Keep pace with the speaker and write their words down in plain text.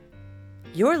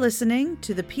You're listening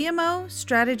to the PMO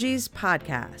Strategies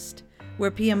Podcast,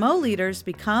 where PMO leaders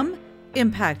become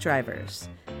impact drivers.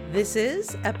 This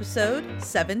is episode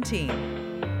 17.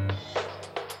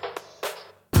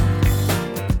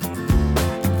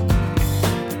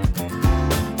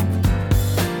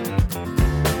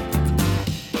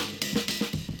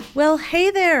 Well, hey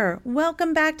there.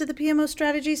 Welcome back to the PMO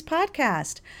Strategies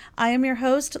Podcast. I am your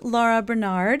host, Laura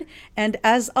Bernard, and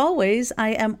as always, I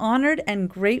am honored and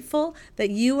grateful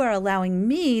that you are allowing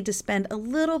me to spend a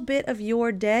little bit of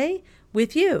your day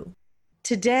with you.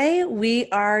 Today, we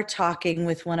are talking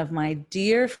with one of my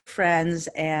dear friends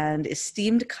and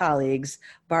esteemed colleagues,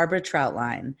 Barbara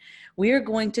Trautlein. We are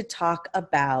going to talk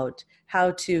about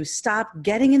how to stop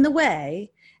getting in the way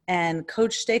and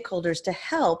coach stakeholders to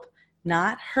help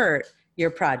not hurt your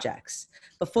projects.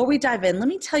 Before we dive in, let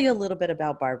me tell you a little bit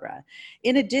about Barbara.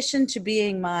 In addition to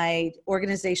being my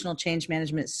organizational change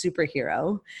management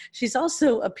superhero, she's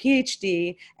also a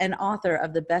PhD and author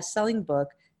of the best-selling book,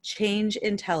 Change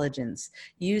Intelligence.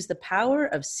 Use the power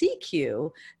of CQ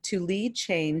to lead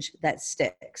change that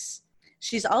sticks.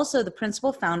 She's also the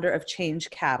principal founder of Change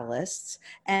Catalysts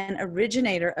and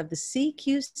originator of the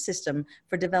CQ system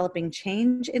for developing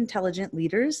change intelligent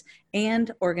leaders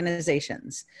and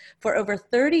organizations. For over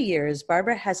 30 years,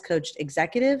 Barbara has coached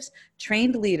executives,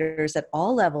 trained leaders at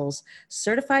all levels,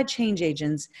 certified change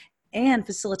agents, and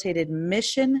facilitated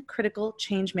mission-critical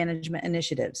change management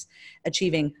initiatives,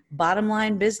 achieving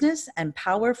bottom-line business and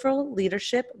powerful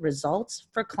leadership results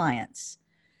for clients.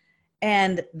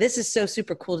 And this is so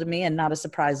super cool to me and not a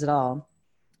surprise at all.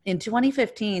 In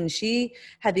 2015, she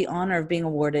had the honor of being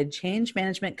awarded Change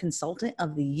Management Consultant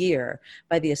of the Year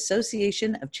by the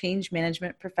Association of Change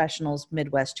Management Professionals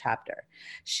Midwest Chapter.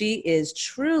 She is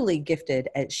truly gifted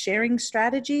at sharing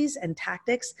strategies and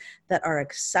tactics that are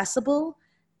accessible,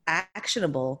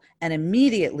 actionable, and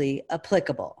immediately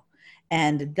applicable.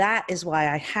 And that is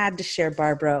why I had to share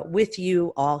Barbara with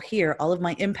you all here, all of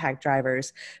my impact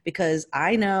drivers, because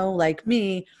I know, like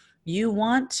me, you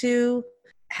want to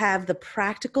have the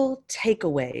practical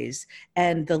takeaways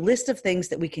and the list of things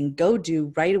that we can go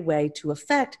do right away to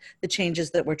affect the changes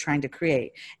that we're trying to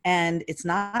create. And it's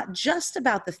not just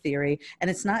about the theory, and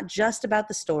it's not just about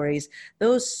the stories.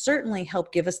 Those certainly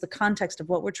help give us the context of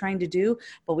what we're trying to do,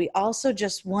 but we also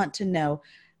just want to know,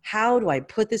 how do I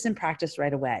put this in practice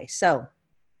right away? So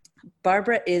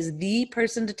Barbara is the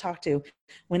person to talk to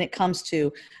when it comes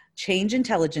to change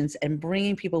intelligence and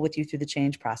bringing people with you through the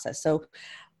change process. So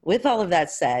with all of that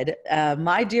said,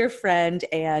 my dear friend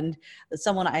and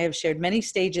someone I have shared many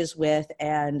stages with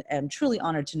and am truly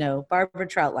honored to know, Barbara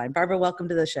Trautlein. Barbara, welcome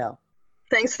to the show.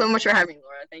 Thanks so much for having me,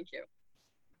 Laura. Thank you.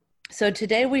 So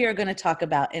today we are going to talk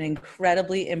about an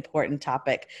incredibly important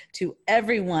topic to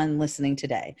everyone listening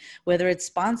today, whether it's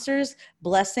sponsors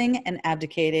blessing and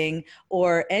abdicating,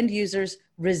 or end users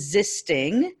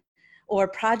resisting, or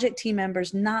project team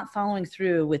members not following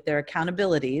through with their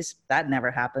accountabilities. That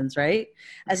never happens, right?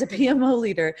 As a PMO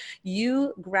leader,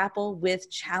 you grapple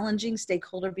with challenging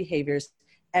stakeholder behaviors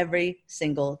every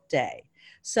single day.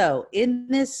 So in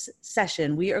this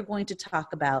session, we are going to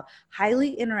talk about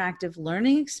highly interactive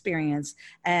learning experience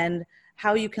and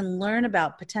how you can learn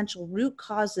about potential root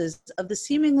causes of the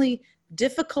seemingly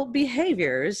difficult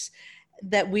behaviors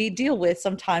that we deal with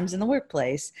sometimes in the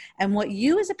workplace, and what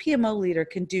you as a PMO leader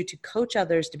can do to coach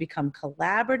others to become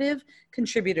collaborative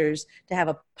contributors to have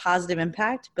a positive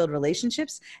impact, build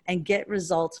relationships, and get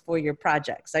results for your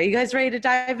projects. Are you guys ready to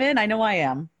dive in? I know I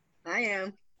am. I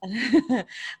am.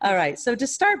 All right. So to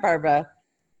start, Barbara,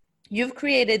 you've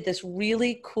created this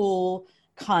really cool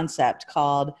concept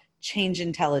called Change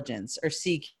Intelligence, or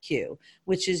CQ,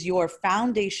 which is your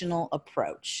foundational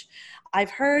approach.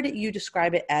 I've heard you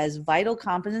describe it as vital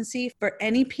competency for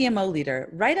any PMO leader,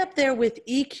 right up there with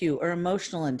EQ, or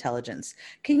emotional intelligence.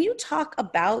 Can you talk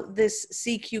about this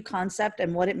CQ concept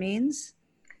and what it means?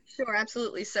 Sure,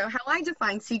 absolutely. So how I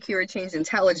define CQ, or change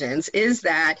intelligence, is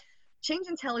that change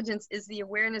intelligence is the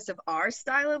awareness of our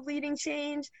style of leading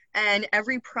change, and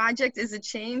every project is a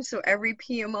change. So every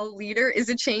PMO leader is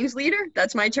a change leader.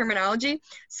 That's my terminology.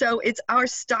 So it's our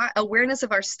awareness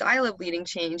of our style of leading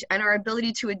change and our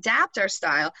ability to adapt our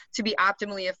style to be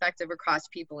optimally effective across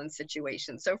people and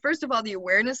situations. So first of all, the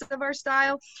awareness of our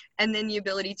style, and then the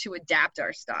ability to adapt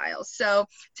our style. So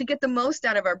to get the most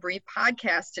out of our brief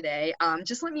podcast today,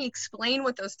 just let me explain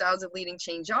what those styles of leading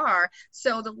change are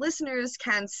so the listeners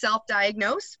can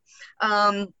self-diagnose.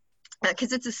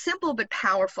 Because it's a simple but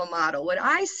powerful model. What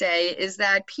I say is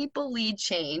that people lead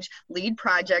change, lead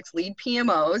projects, lead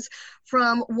PMOs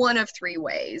from one of three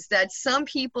ways. That some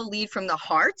people lead from the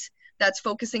heart, that's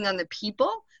focusing on the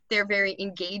people, they're very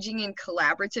engaging and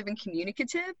collaborative and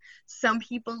communicative. Some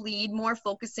people lead more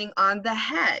focusing on the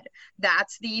head.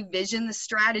 That's the vision, the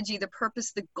strategy, the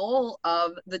purpose, the goal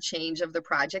of the change of the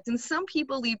project. And some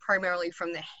people lead primarily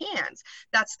from the hands.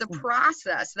 That's the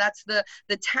process, that's the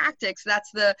tactics, that's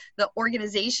the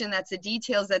organization, that's the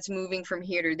details that's moving from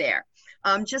here to there.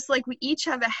 Just like we each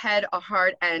have a head, a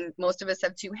heart, and most of us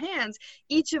have two hands,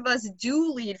 each of us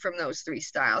do lead from those three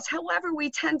styles. However,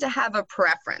 we tend to have a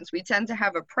preference. We tend to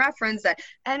have a preference that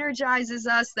energizes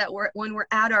us, that when we're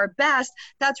at our best,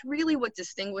 that's really what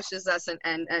distinguishes us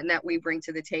and that we bring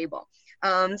to the table.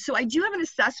 So I do have an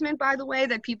assessment, by the way,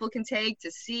 that people can take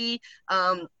to see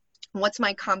what's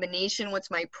my combination, what's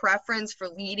my preference for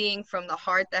leading from the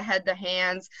heart, the head, the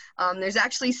hands. There's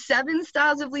actually 7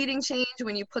 styles of leading change.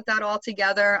 When you put that all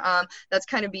together, that's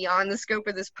kind of beyond the scope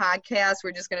of this podcast.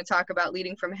 We're just going to talk about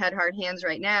leading from head, heart, hands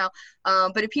right now.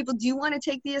 But if people do want to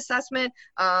take the assessment,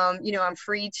 I'm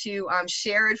free to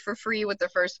share it for free with the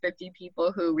first 50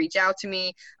 people who reach out to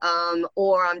me,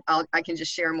 or I can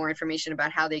just share more information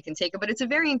about how they can take it. But it's a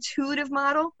very intuitive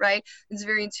model, right? It's a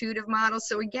very intuitive model.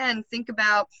 So again, think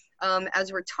about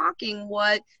as we're talking,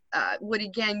 what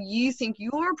again you think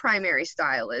your primary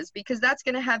style is, because that's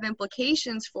going to have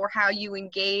implications for how you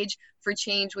engage for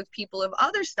change with people of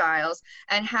other styles,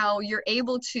 and how you're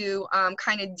able to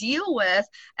kind of deal with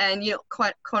and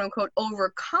quote unquote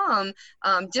overcome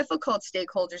difficult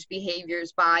stakeholders'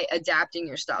 behaviors by adapting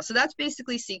your style. So that's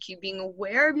basically CQ, being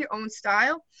aware of your own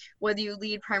style, whether you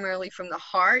lead primarily from the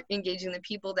heart, engaging the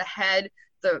people, the head,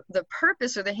 the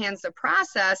purpose, or the hands, the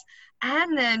process,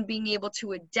 and then being able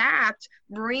to adapt,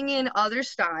 bring in other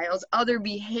styles, other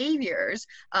behaviors,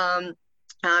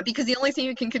 because the only thing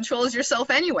you can control is yourself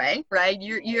anyway, right?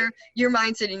 Your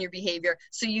mindset and your behavior,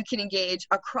 so you can engage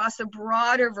across a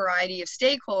broader variety of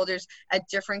stakeholders at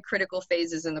different critical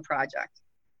phases in the project.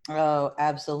 Oh,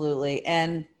 absolutely.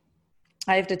 And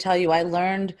I have to tell you, I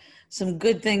learned some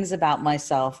good things about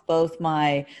myself, both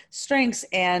my strengths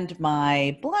and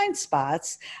my blind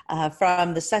spots,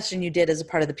 from the session you did as a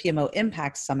part of the PMO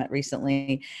Impact Summit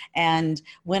recently. And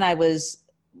when I was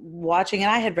watching,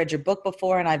 and I had read your book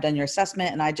before and I've done your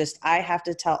assessment, and I have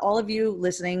to tell all of you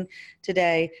listening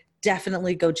today,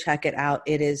 definitely go check it out.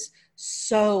 It is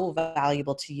so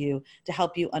valuable to you to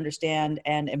help you understand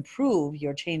and improve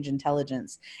your change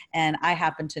intelligence. And I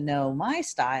happen to know my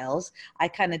styles. I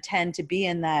kind of tend to be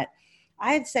in that,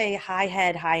 I'd say, high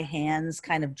head, high hands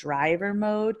kind of driver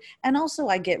mode. And also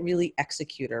I get really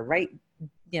executor, right?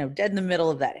 Dead in the middle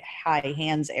of that high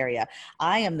hands area.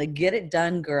 I am the get it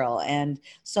done girl. And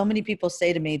so many people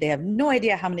say to me, they have no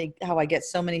idea how I get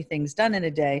so many things done in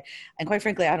a day. And quite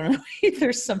frankly, I don't know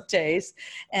either some days.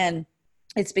 And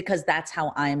it's because that's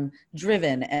how I'm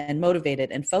driven and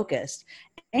motivated and focused.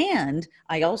 And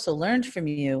I also learned from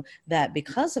you that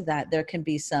because of that, there can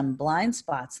be some blind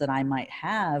spots that I might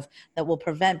have that will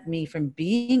prevent me from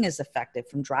being as effective,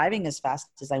 from driving as fast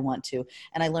as I want to.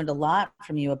 And I learned a lot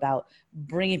from you about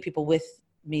bringing people with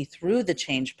me through the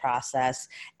change process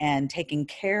and taking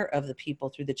care of the people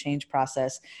through the change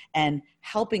process and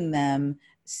helping them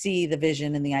see the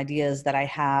vision and the ideas that I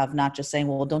have, not just saying,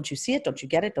 well, don't you see it? Don't you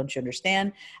get it? Don't you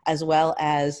understand? As well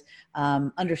as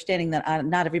understanding that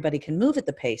not everybody can move at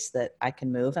the pace that I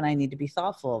can move, and I need to be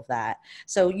thoughtful of that.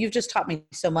 So you've just taught me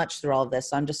so much through all of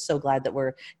this. So I'm just so glad that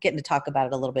we're getting to talk about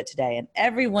it a little bit today. And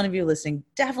every one of you listening,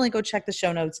 definitely go check the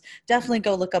show notes. Definitely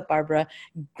go look up Barbara,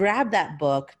 grab that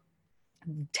book,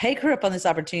 take her up on this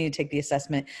opportunity to take the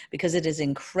assessment, because it is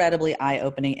incredibly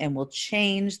eye-opening and will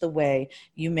change the way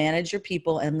you manage your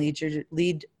people and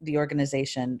lead the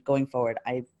organization going forward.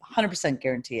 I 100%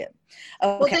 guarantee it.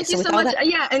 Okay, well, thank you so much.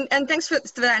 Yeah, and thanks for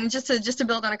that. And just to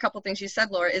build on a couple of things you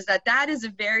said, Laura, is that is a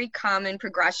very common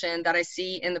progression that I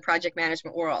see in the project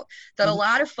management world. That a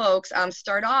lot of folks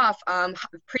start off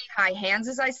pretty high hands,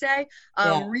 as I say,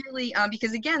 really,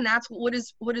 because again, that's what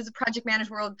is the project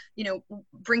management world,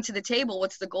 bring to the table.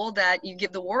 What's the goal that you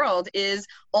give the world is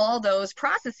all those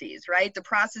processes, right? The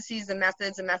processes, the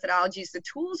methods, the methodologies, the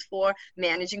tools for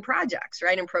managing projects,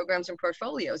 right? And programs and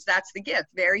portfolios. That's the gift.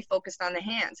 Very focused on the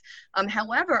hands.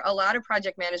 However, a lot of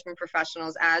project management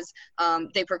professionals, as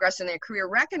they progress in their career,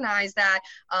 recognize that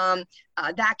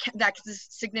that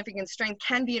significant strength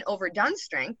can be an overdone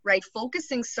strength, right?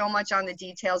 Focusing so much on the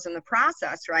details in the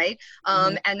process, right?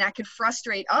 And that could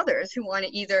frustrate others who want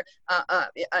to either,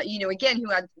 again,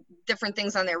 who have different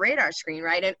things on their radar screen,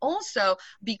 right? And also,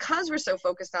 because we're so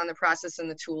focused on the process and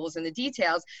the tools and the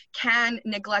details, can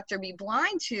neglect or be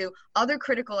blind to other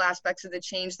critical aspects of the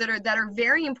change that are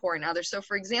very very important others. So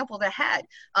for example, the head.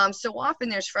 So often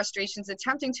there's frustrations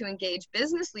attempting to engage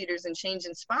business leaders and change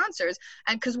and sponsors.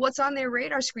 And because what's on their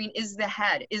radar screen is the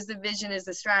head, is the vision, is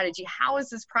the strategy. How is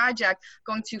this project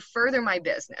going to further my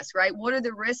business, right? What are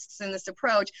the risks in this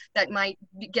approach that might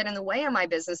get in the way of my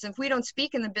business? If we don't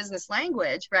speak in the business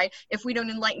language, right? If we don't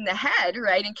enlighten the head,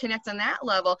 right, and connect on that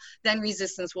level, then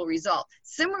resistance will result.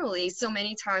 Similarly, so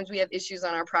many times we have issues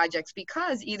on our projects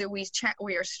because either we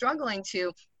are struggling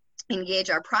to engage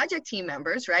our project team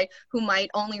members, right, who might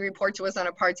only report to us on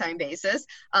a part-time basis.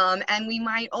 And we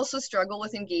might also struggle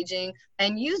with engaging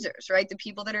end users, right, the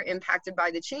people that are impacted by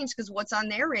the change, because what's on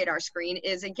their radar screen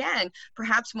is, again,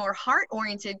 perhaps more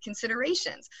heart-oriented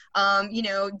considerations.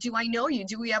 Do I know you?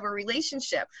 Do we have a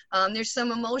relationship? There's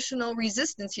some emotional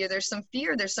resistance here. There's some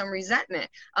fear. There's some resentment,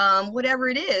 whatever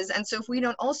it is. And so if we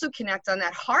don't also connect on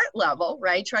that heart level,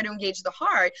 right, try to engage the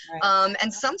heart,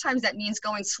 and sometimes that means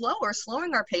going slower,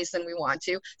 slowing our pace than we want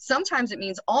to. Sometimes it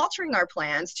means altering our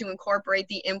plans to incorporate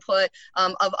the input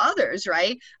of others,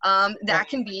 right? That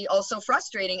can be also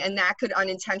frustrating, and that could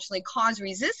unintentionally cause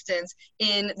resistance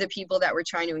in the people that we're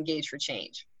trying to engage for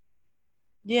change.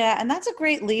 Yeah, and that's a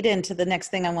great lead into the next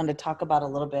thing I wanted to talk about a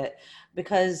little bit,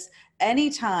 because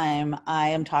anytime I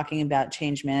am talking about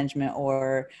change management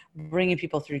or bringing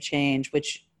people through change,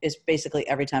 which is basically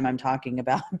every time I'm talking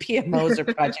about PMOs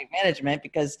or project management,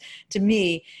 because to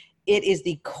me, it is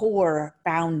the core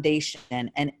foundation,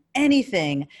 and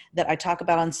anything that I talk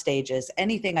about on stages,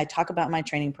 anything I talk about in my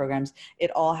training programs,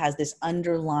 it all has this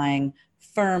underlying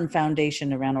firm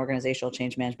foundation around organizational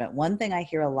change management. One thing I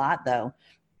hear a lot though,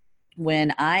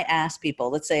 when I ask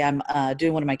people, let's say I'm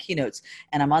doing one of my keynotes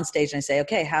and I'm on stage and I say,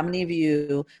 okay, how many of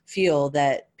you feel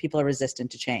that people are resistant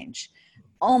to change?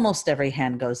 Almost every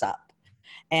hand goes up.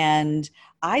 And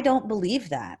I don't believe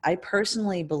that. I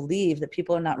personally believe that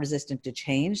people are not resistant to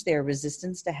change. They're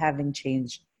resistant to having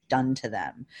change done to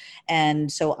them.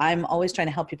 And so I'm always trying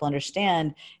to help people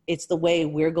understand it's the way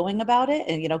we're going about it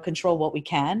and, control what we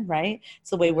can, right? It's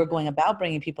the way we're going about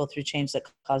bringing people through change that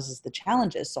causes the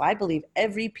challenges. So I believe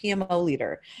every PMO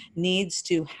leader needs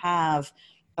to have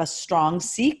a strong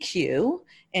CQ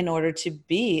in order to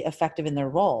be effective in their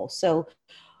role. So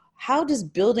how does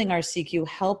building our CQ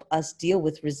help us deal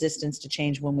with resistance to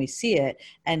change when we see it,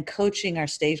 and coaching our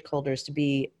stakeholders to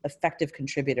be effective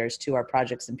contributors to our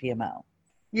projects in PMO?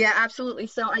 Yeah, absolutely.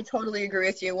 So I totally agree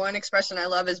with you. One expression I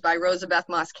love is by Rosabeth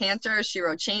Moss Kanter. She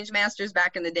wrote Change Masters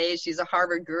back in the day. She's a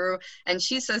Harvard guru. And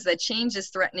she says that change is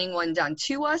threatening when done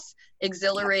to us,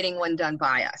 exhilarating when done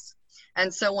by us.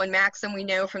 And so one maxim we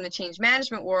know from the change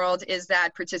management world is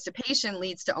that participation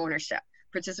leads to ownership.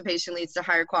 Participation leads to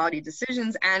higher quality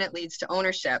decisions, and it leads to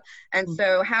ownership. And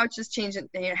so how does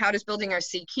building our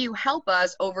CQ help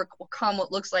us overcome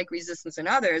what looks like resistance in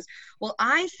others? Well,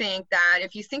 I think that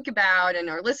if you think about, and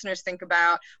our listeners think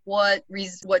about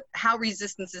how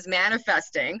resistance is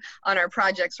manifesting on our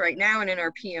projects right now and in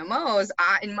our PMOs,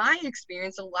 in my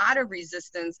experience, a lot of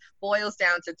resistance boils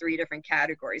down to three different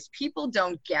categories. People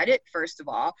don't get it, first of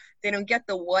all. They don't get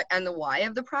the what and the why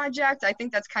of the project. I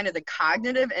think that's kind of the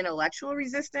cognitive, intellectual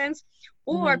resistance,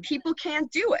 or people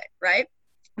can't do it, right?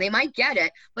 They might get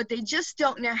it, but they just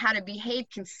don't know how to behave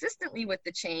consistently with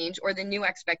the change or the new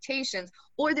expectations,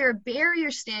 or there are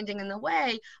barriers standing in the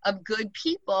way of good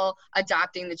people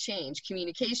adopting the change.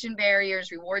 Communication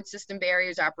barriers, reward system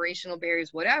barriers, operational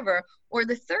barriers, whatever. Or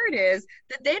the third is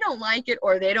that they don't like it,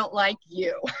 or they don't like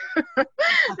you.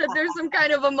 That there's some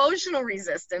kind of emotional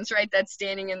resistance, right, that's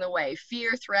standing in the way.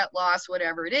 Fear, threat, loss,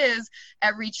 whatever it is.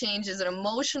 Every change is an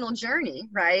emotional journey,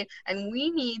 right? And we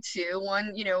need to,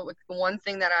 one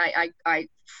thing that I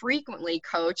frequently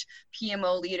coach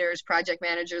PMO leaders, project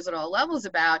managers at all levels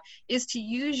about, is to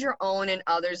use your own and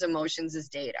others' emotions as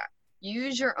data.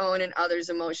 Use your own and others'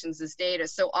 emotions as data.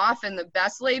 So often the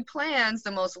best laid plans,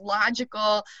 the most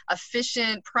logical,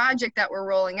 efficient project that we're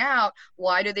rolling out,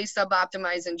 why do they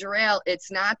sub-optimize and derail?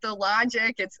 It's not the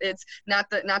logic, it's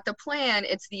not the plan,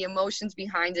 it's the emotions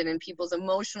behind it and people's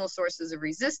emotional sources of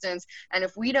resistance. And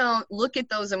if we don't look at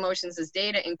those emotions as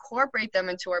data, incorporate them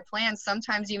into our plans,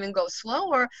 sometimes even go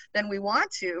slower than we want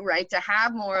to, right, to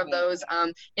have more of those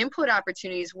input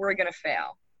opportunities, we're going to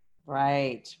fail.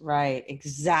 Right.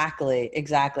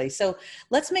 Exactly. So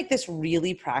let's make this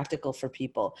really practical for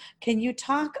people. Can you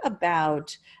talk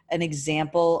about an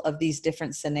example of these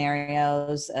different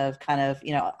scenarios of kind of,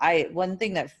 one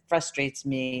thing that frustrates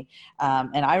me,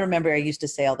 and I remember I used to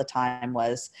say all the time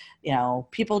was,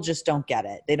 people just don't get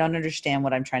it. They don't understand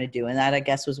what I'm trying to do. And that, I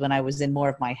guess, was when I was in more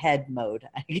of my head mode,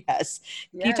 I guess.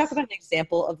 Can you talk about an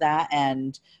example of that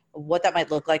and what that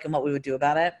might look like and what we would do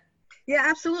about it? Yeah,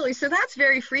 absolutely. So that's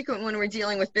very frequent when we're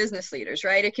dealing with business leaders,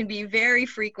 right? It can be very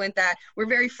frequent that we're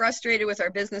very frustrated with our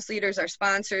business leaders, our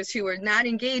sponsors who are not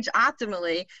engaged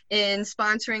optimally in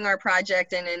sponsoring our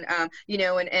project and in,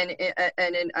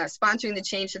 in sponsoring the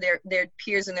change to their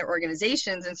peers and their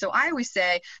organizations. And so I always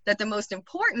say that the most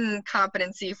important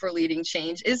competency for leading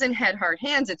change isn't head, heart,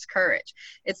 hands, it's courage.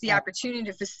 It's the opportunity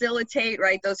to facilitate,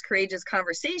 right, those courageous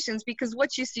conversations, because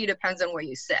what you see depends on where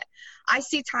you sit. I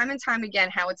see time and time again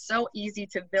how it's so easy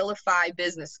to vilify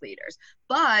business leaders,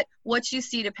 but what you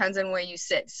see depends on where you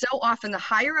sit. So often, the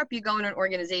higher up you go in an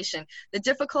organization,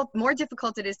 the more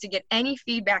difficult it is to get any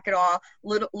feedback at all,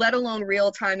 let alone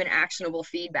real-time and actionable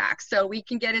feedback. So we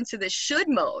can get into the should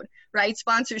mode, right?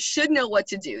 Sponsors should know what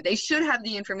to do. They should have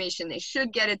the information. They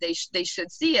should get it. They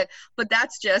should see it. But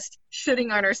that's just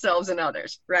shitting on ourselves and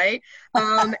others, right?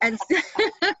 And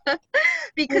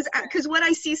because what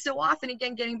I see so often,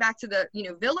 again, getting back to the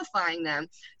vilifying them,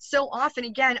 so often,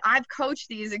 again, I've coached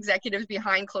these executives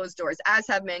behind closed doors, as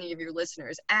have many of your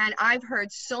listeners, and I've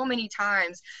heard so many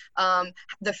times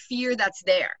the fear that's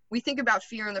there. We think about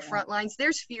fear on the front lines.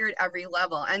 There's fear at every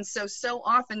level, and so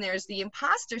often there's the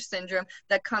imposter syndrome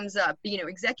that comes up.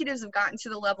 Executives have gotten to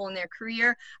the level in their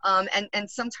career, and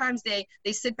sometimes they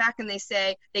sit back and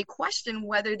they question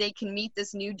whether they can meet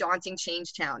this new daunting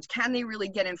change challenge. Can they really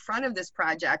get in front of this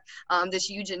project, this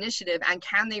huge initiative, and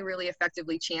can they really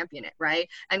effectively champion it, right?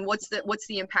 And what's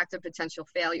the impact of potential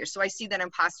failure? So I see that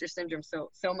imposter syndrome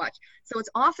so much. So it's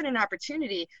often an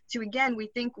opportunity to, again, we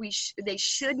think they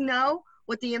should know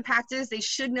what the impact is. They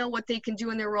should know what they can do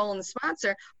in their role in the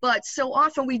sponsor, but so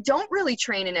often we don't really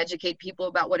train and educate people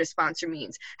about what a sponsor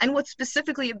means and what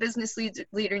specifically a business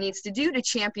leader needs to do to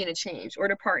champion a change or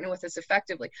to partner with us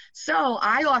effectively. So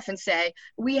I often say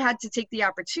we had to take the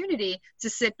opportunity to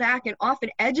sit back and often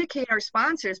educate our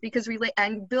sponsors because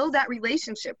and build that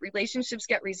relationship. Relationships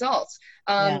get results.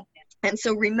 And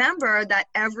so remember that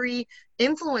every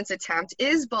influence attempt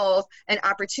is both an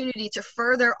opportunity to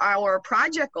further our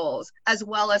project goals as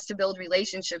well as to build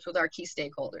relationships with our key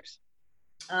stakeholders.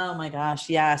 Oh my gosh,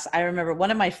 yes. I remember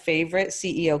one of my favorite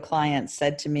CEO clients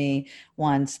said to me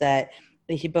once that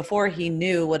before he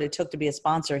knew what it took to be a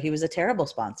sponsor, he was a terrible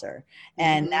sponsor.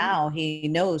 And now he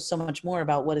knows so much more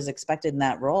about what is expected in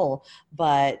that role,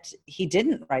 but he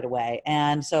didn't right away.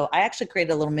 And so I actually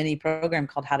created a little mini program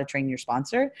called How to Train Your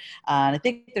Sponsor. And I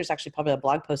think there's actually probably a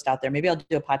blog post out there. Maybe I'll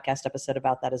do a podcast episode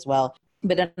about that as well.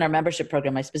 But in our membership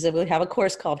program, I specifically have a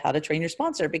course called How to Train Your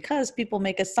Sponsor, because people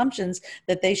make assumptions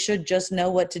that they should just know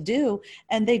what to do,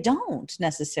 and they don't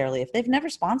necessarily. If they've never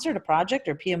sponsored a project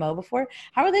or PMO before,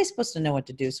 how are they supposed to know what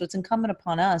to do? So it's incumbent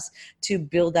upon us to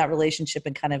build that relationship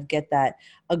and kind of get that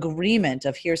agreement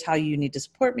of here's how you need to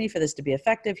support me for this to be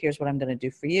effective. Here's what I'm going to do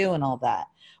for you and all that.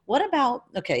 What about,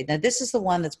 okay, now this is the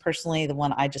one that's personally the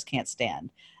one I just can't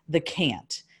stand, the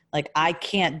can't. Like, I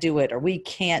can't do it, or we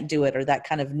can't do it, or that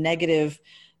kind of negative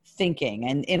thinking.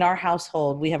 And in our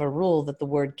household, we have a rule that the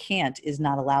word can't is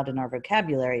not allowed in our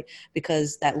vocabulary,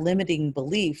 because that limiting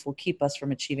belief will keep us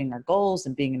from achieving our goals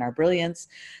and being in our brilliance.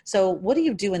 So what do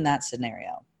you do in that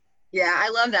scenario? Yeah, I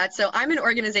love that. So I'm an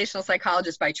organizational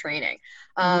psychologist by training.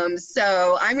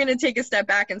 So I'm going to take a step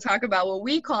back and talk about what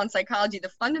we call in psychology the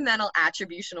fundamental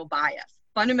attributional bias.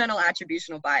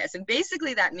 And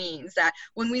basically that means that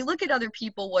when we look at other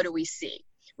people, what do we see?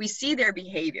 We see their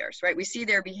behaviors, right? We see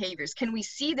their behaviors. Can we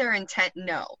see their intent?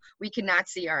 No, we cannot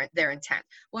see their intent.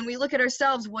 When we look at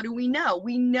ourselves, what do we know?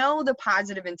 We know the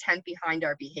positive intent behind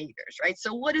our behaviors, right?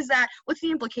 So what is that? What's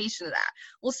the implication of that?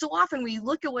 Well, so often we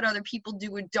look at what other people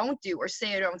do or don't do, or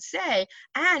say or don't say,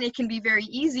 and it can be very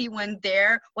easy when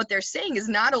what they're saying is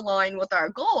not aligned with our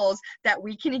goals, that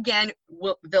we can, again,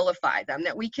 vilify them,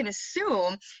 that we can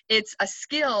assume it's a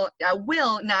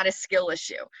will, not a skill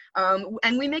issue.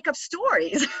 And we make up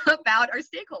stories about our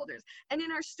stakeholders. And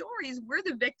in our stories, we're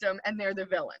the victim and they're the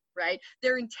villain, right?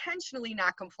 They're intentionally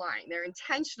not complying. They're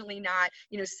intentionally not,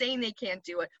 saying they can't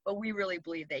do it, but we really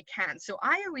believe they can. So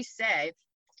I always say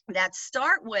that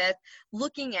start with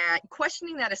looking at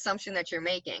questioning that assumption that you're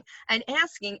making and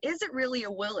asking, is it really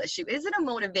a will issue? Is it a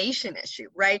motivation issue,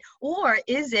 right? Or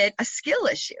is it a skill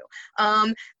issue?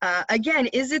 Again,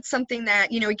 is it something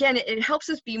that, again, it helps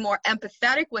us be more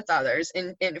empathetic with others,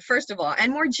 in first of all,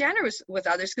 and more generous with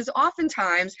others, because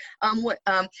oftentimes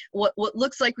what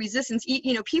looks like resistance,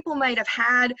 people might have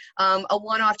had a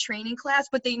one-off training class,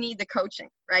 but they need the coaching,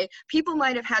 right? People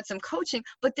might have had some coaching,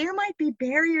 but there might be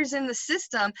barriers in the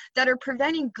system system that are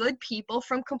preventing good people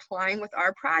from complying with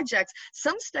our projects.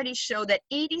 Some studies show that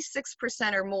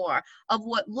 86% or more of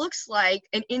what looks like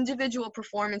an individual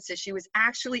performance issue is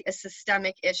actually a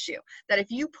systemic issue. That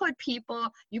if you put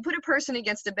a person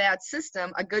against a bad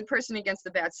system, a good person against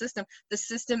the bad system, the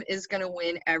system is going to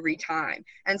win every time.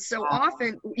 And so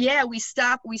often, we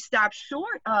stop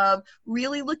short of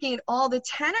really looking at all the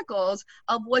tentacles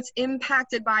of what's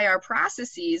impacted by our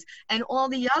processes and all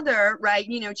the other, right,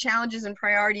 challenges and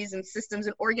priorities and systems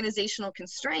and organizational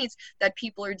constraints that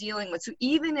people are dealing with. So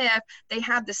even if they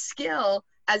have the skill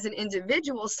as an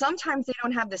individual, sometimes they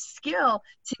don't have the skill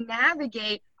to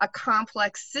navigate a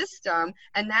complex system,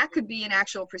 and that could be an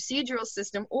actual procedural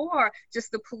system or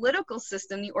just the political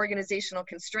system, the organizational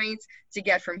constraints to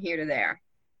get from here to there.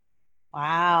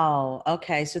 Wow.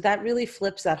 Okay. So that really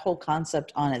flips that whole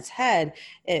concept on its head.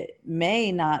 It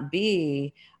may not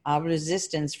be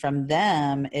resistance from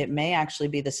them. It may actually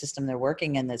be the system they're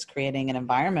working in that's creating an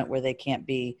environment where they can't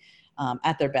be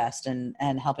at their best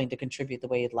and helping to contribute the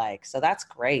way you'd like. So that's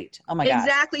great. Oh my gosh.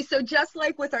 Exactly. So just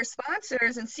like with our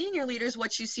sponsors and senior leaders,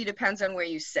 what you see depends on where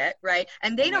you sit, right?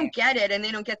 And they don't get it and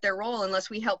they don't get their role unless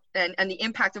we help and the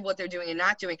impact of what they're doing and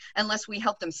not doing, unless we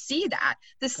help them see that.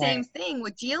 The same thing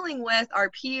with dealing with our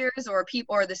peers or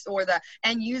people or the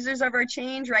end users of our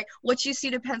change, right? What you see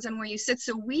depends on where you sit.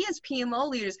 So we as PMO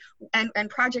leaders and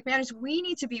project managers, we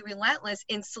need to be relentless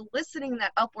in soliciting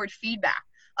that upward feedback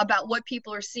about what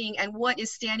people are seeing and what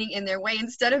is standing in their way,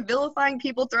 instead of vilifying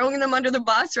people, throwing them under the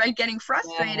bus, right? Getting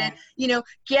frustrated,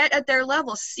 get at their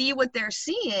level, see what they're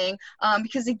seeing.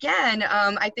 Because again,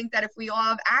 I think that if we all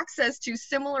have access to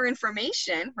similar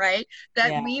information, right,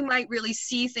 that we might really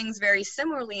see things very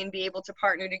similarly and be able to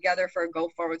partner together for a go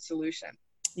forward solution.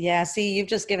 Yeah, see, you've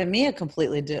just given me a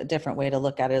completely different way to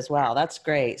look at it as well. That's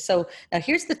great. So now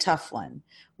here's the tough one.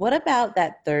 What about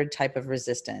that third type of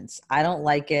resistance? I don't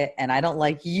like it, and I don't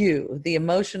like you, the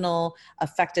emotional,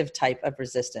 affective type of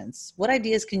resistance. What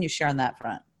ideas can you share on that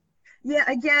front? Yeah,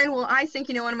 again, well, I think,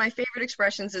 one of my favorite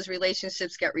expressions is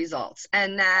relationships get results.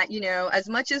 And that, as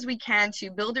much as we can to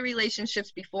build the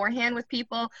relationships beforehand with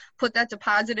people, put that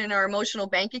deposit in our emotional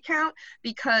bank account,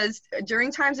 because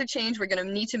during times of change, we're going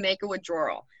to need to make a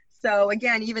withdrawal. So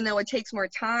again, even though it takes more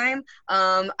time,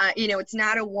 it's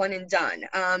not a one and done.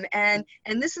 And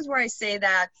this is where I say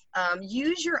that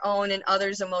use your own and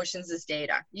others' emotions as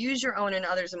data. Use your own and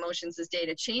others' emotions as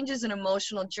data. Change is an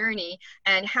emotional journey.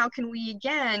 And how can we,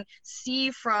 again,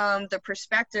 see from the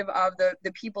perspective of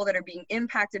the people that are being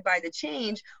impacted by the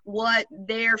change, what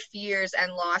their fears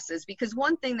and losses? Because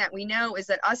one thing that we know is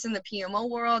that us in the PMO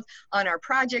world, on our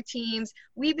project teams,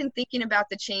 we've been thinking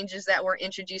about the changes that we're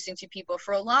introducing to people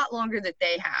for a lot longer that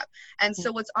they have. And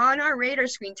so what's on our radar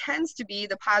screen tends to be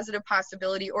the positive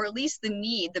possibility, or at least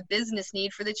the business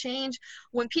need for the change.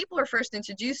 When people are first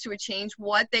introduced to a change,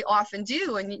 what they often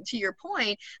do, and to your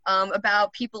point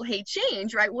about people hate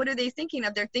change, right? What are they thinking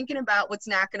of? They're thinking about what's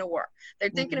not going to work. They're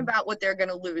thinking about what they're going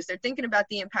to lose. They're thinking about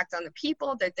the impact on the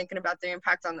people. They're thinking about the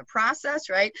impact on the process,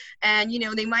 right? And,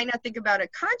 they might not think about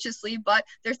it consciously, but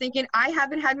they're thinking, I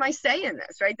haven't had my say in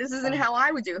this, right? This isn't how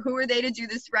I would do. Who are they to do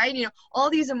this, right? All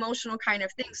these emotional kind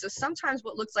of things. So sometimes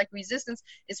what looks like resistance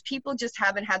is people just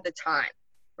haven't had the time,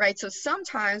 right? So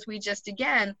sometimes we just,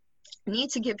 again, need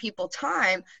to give people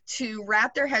time to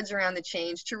wrap their heads around the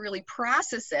change, to really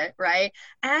process it, right?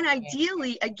 And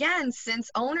ideally, again, since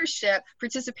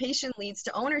participation leads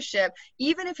to ownership,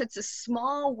 even if it's a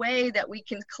small way that we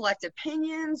can collect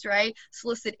opinions, right?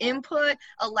 Solicit input,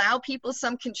 allow people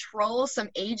some control, some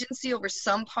agency over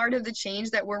some part of the change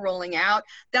that we're rolling out,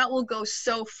 that will go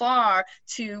so far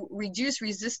to reduce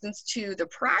resistance to the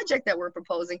project that we're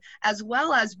proposing, as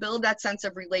well as build that sense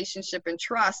of relationship and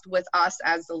trust with us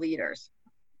as the leaders.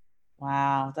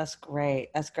 Wow, that's great.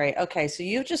 That's great. Okay, so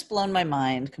you've just blown my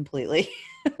mind completely.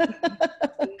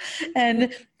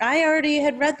 And I already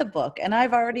had read the book, and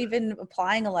I've already been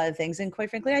applying a lot of things. And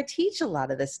quite frankly, I teach a lot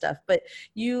of this stuff, but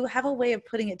you have a way of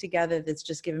putting it together that's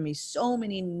just given me so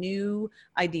many new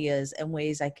ideas and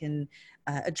ways I can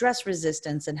address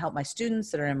resistance and help my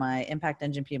students that are in my Impact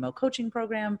Engine PMO coaching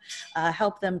program,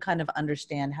 help them kind of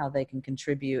understand how they can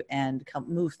contribute and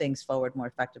move things forward more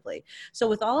effectively. So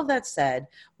with all of that said,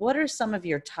 what are some of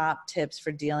your top tips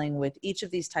for dealing with each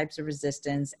of these types of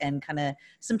resistance, and kind of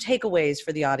some takeaways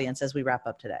for the audience as we wrap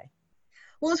up today?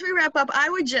 Well, as we wrap up, I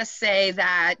would just say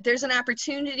that there's an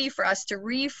opportunity for us to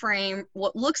reframe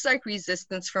what looks like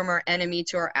resistance from our enemy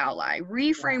to our ally.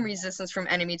 Reframe resistance from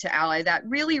enemy to ally, that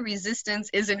really resistance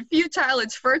isn't futile,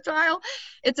 it's fertile.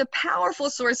 It's a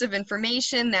powerful source of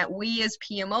information that we as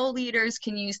PMO leaders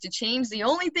can use to change the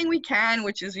only thing we can,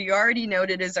 which is we already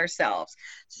noted is ourselves.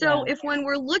 So if when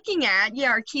we're looking at,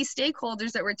 our key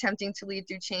stakeholders that we're attempting to lead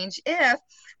through change, if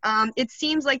it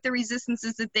seems like the resistance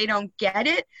is that they don't get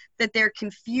it, that they're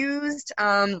confused,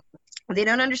 they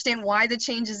don't understand why the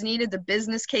change is needed, the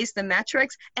business case, the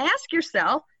metrics, ask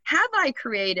yourself, have I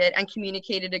created and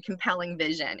communicated a compelling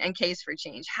vision and case for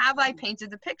change? Have I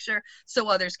painted the picture so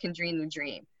others can dream the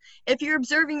dream? If you're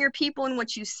observing your people and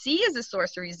what you see as a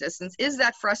source of resistance, is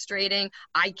that frustrating?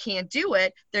 I can't do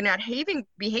it. They're not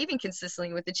behaving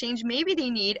consistently with the change. Maybe they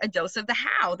need a dose of the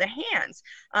how, the hands.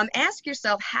 Ask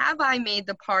yourself, have I made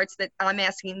the parts that I'm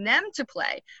asking them to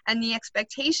play and the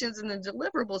expectations and the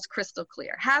deliverables crystal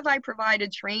clear? Have I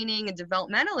provided training and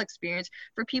developmental experience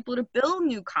for people to build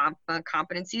new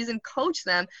competencies and coach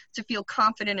them to feel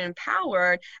confident and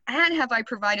empowered? And have I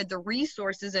provided the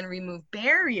resources and removed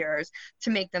barriers to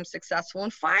make them successful?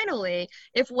 And finally,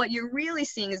 if what you're really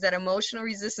seeing is that emotional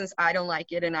resistance, I don't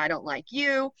like it and I don't like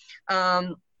you,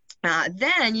 then,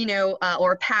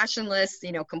 or passionless,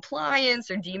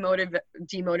 compliance or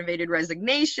demotivated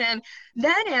resignation,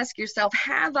 then ask yourself,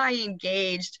 have I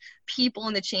engaged people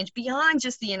in the change beyond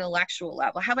just the intellectual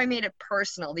level? Have I made it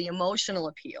personal, the emotional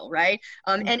appeal, right?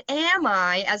 And am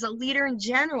I, as a leader in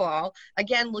general,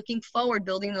 again, looking forward,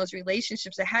 building those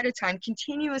relationships ahead of time,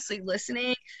 continuously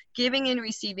listening, giving and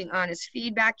receiving honest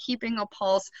feedback, keeping a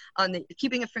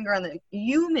finger on the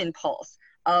human pulse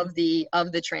of the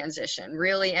transition?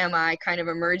 Really, am I kind of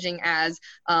emerging as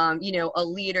a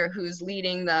leader who's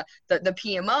leading the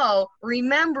PMO,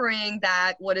 remembering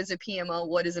that what is a PMO,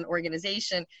 what is an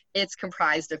organization? It's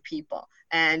comprised of people,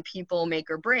 and people make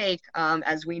or break,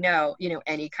 as we know,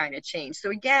 any kind of change. So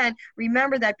again,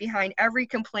 remember that behind every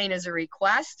complaint is a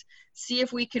request. See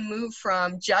if we can move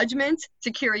from judgment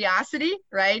to curiosity,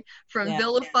 right? From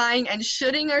vilifying and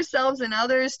shoulding ourselves and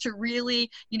others to really,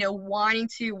 wanting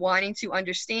to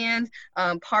understand,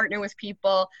 partner with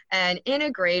people, and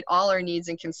integrate all our needs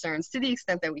and concerns to the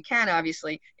extent that we can,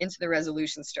 obviously, into the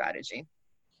resolution strategy.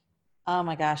 Oh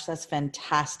my gosh, that's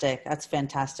fantastic. That's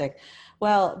fantastic.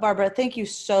 Well, Barbara, thank you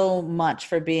so much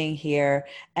for being here.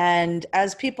 And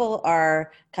as people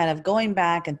are kind of going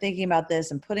back and thinking about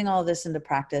this and putting all this into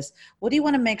practice, what do you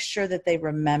want to make sure that they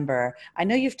remember? I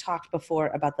know you've talked before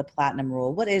about the platinum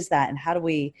rule. What is that, and how do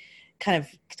we kind of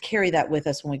carry that with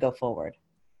us when we go forward?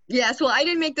 Yes, well, I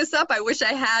didn't make this up. I wish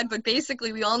I had, but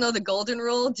basically we all know the golden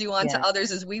rule: do unto others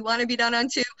as we want to be done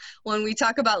unto. When we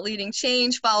talk about leading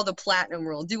change, follow the platinum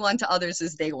rule: do unto others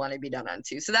as they want to be done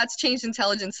unto. So that's change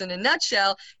intelligence in a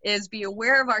nutshell, is be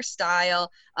aware of our style,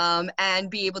 and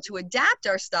be able to adapt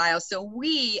our style so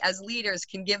we as leaders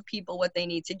can give people what they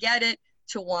need to get it,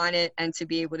 to want it, and to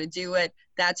be able to do it.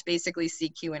 That's basically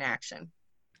CQ in action.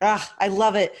 I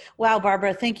love it. Wow,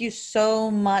 Barbara, thank you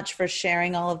so much for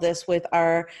sharing all of this with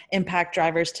our impact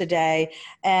drivers today.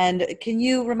 And can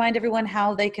you remind everyone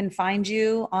how they can find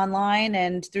you online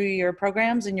and through your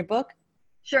programs and your book?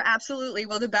 Sure, absolutely.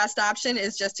 Well, the best option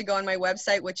is just to go on my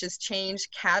website, which is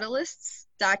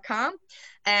changecatalysts.com.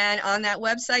 And on that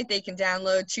website, they can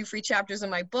download 2 free chapters of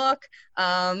my book.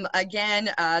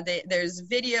 There's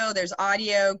video, there's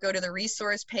audio. Go to the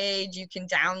resource page. You can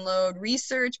download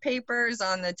research papers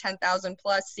on the 10,000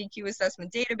 plus CQ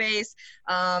assessment database,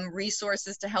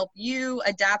 resources to help you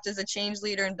adapt as a change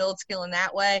leader and build skill in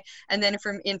that way. And then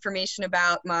from information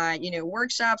about my,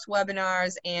 workshops,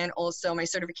 webinars, and also my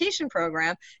certification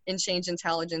program in change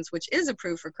intelligence, which is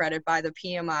approved for credit by the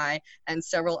PMI and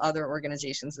several other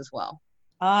organizations as well.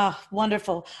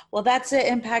 Wonderful. Well, that's it,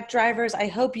 Impact Drivers. I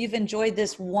hope you've enjoyed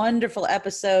this wonderful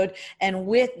episode. And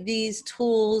with these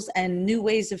tools and new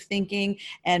ways of thinking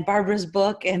and Barbara's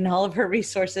book and all of her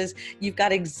resources, you've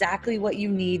got exactly what you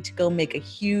need to go make a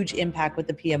huge impact with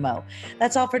the PMO.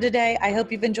 That's all for today. I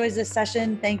hope you've enjoyed this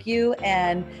session. Thank you,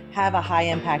 and have a high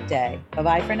impact day.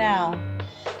 Bye-bye for now.